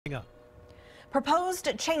up.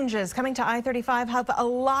 Proposed changes coming to I-35 have a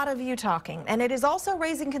lot of you talking, and it is also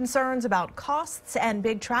raising concerns about costs and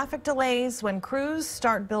big traffic delays when crews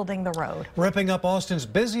start building the road. Ripping up Austin's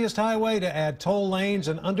busiest highway to add toll lanes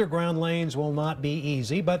and underground lanes will not be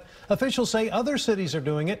easy, but officials say other cities are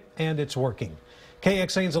doing it, and it's working.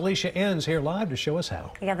 KXAN's Alicia Enns here live to show us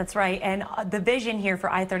how. Yeah, that's right. And the vision here for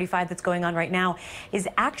I-35 that's going on right now is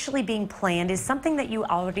actually being planned, is something that you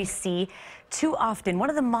already see too often. One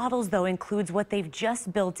of the models, though, includes what they've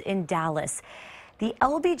just built in Dallas. The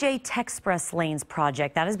LBJ Texpress lanes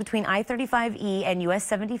project, that is between I-35E and US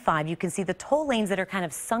 75. You can see the toll lanes that are kind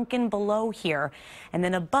of sunken below here. And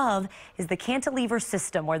then above is the cantilever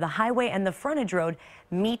system where the highway and the frontage road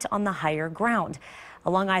meet on the higher ground.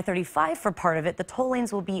 Along I-35 for part of it, the toll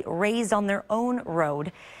lanes will be raised on their own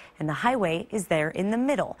road, and the highway is there in the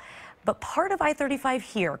middle. But part of I-35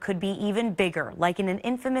 here could be even bigger, like in an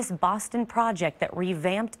infamous Boston project that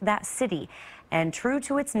revamped that city. And true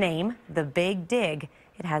to its name, the Big Dig,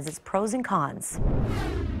 it has its pros and cons.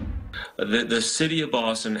 The city of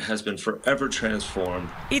Boston has been forever transformed.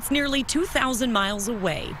 It's nearly 2,000 miles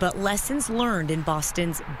away, but lessons learned in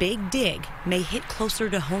Boston's Big Dig may hit closer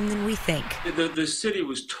to home than we think. The city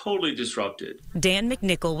was totally disrupted. Dan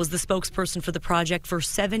McNichol was the spokesperson for the project for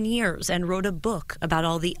 7 years and wrote a book about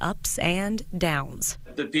all the ups and downs.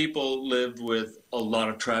 The people lived with a lot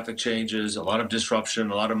of traffic changes, a lot of disruption,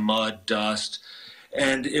 a lot of mud, dust,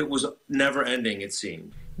 and it was never ending, it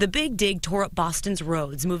seemed. The Big Dig tore up Boston's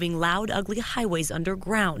roads, moving loud, ugly highways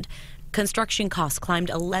underground. Construction costs climbed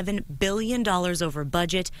 $11 billion over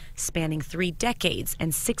budget, spanning 3 decades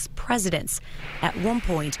and 6 presidents. At one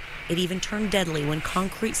point, it even turned deadly when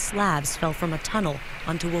concrete slabs fell from a tunnel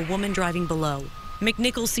onto a woman driving below.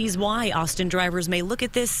 McNichol sees why Austin drivers may look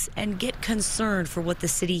at this and get concerned for what the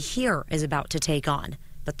city here is about to take on.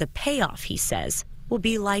 But the payoff, he says, will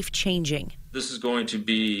be life-changing. This is going to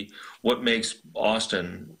be what makes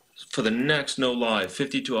Austin, for the next, no lie,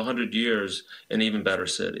 50 to 100 years, an even better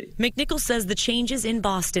city. McNichol says the changes in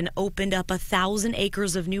Boston opened up 1,000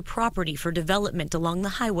 acres of new property for development along the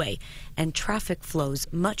highway, and traffic flows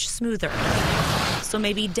much smoother. So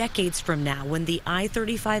maybe decades from now, when the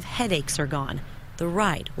I-35 headaches are gone, the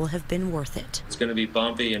ride will have been worth it. It's going to be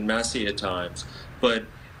bumpy and messy at times, but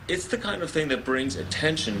it's the kind of thing that brings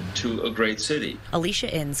attention to a great city.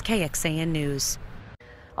 Alicia Enns, KXAN News.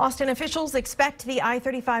 Austin officials expect the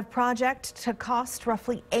I-35 project to cost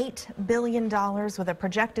roughly $8 billion with a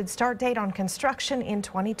projected start date on construction in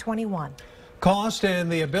 2021. Cost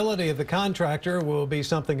and the ability of the contractor will be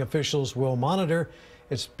something officials will monitor.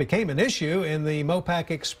 It became an issue in the Mopac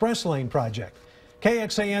Express Lane project.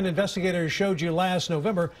 KXAN investigators showed you last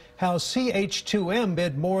November how CH2M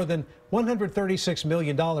bid more than $136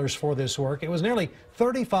 million for this work. It was nearly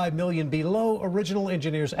 $35 million below original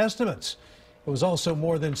engineers' estimates. It was also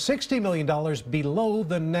more than $60 million below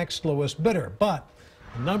the next lowest bidder. But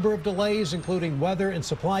a number of delays, including weather and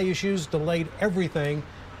supply issues, delayed everything.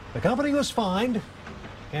 The company was fined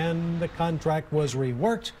and the contract was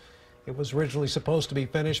reworked. It was originally supposed to be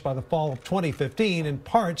finished by the fall of 2015. In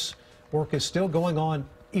parts, work is still going on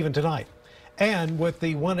even tonight. And with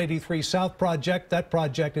the 183 South project, that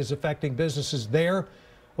project is affecting businesses there.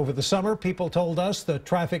 Over the summer, people told us the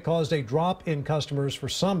traffic caused a drop in customers for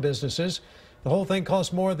some businesses. The whole thing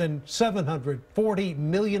cost more than $740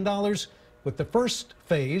 million, with the first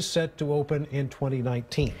phase set to open in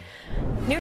 2019.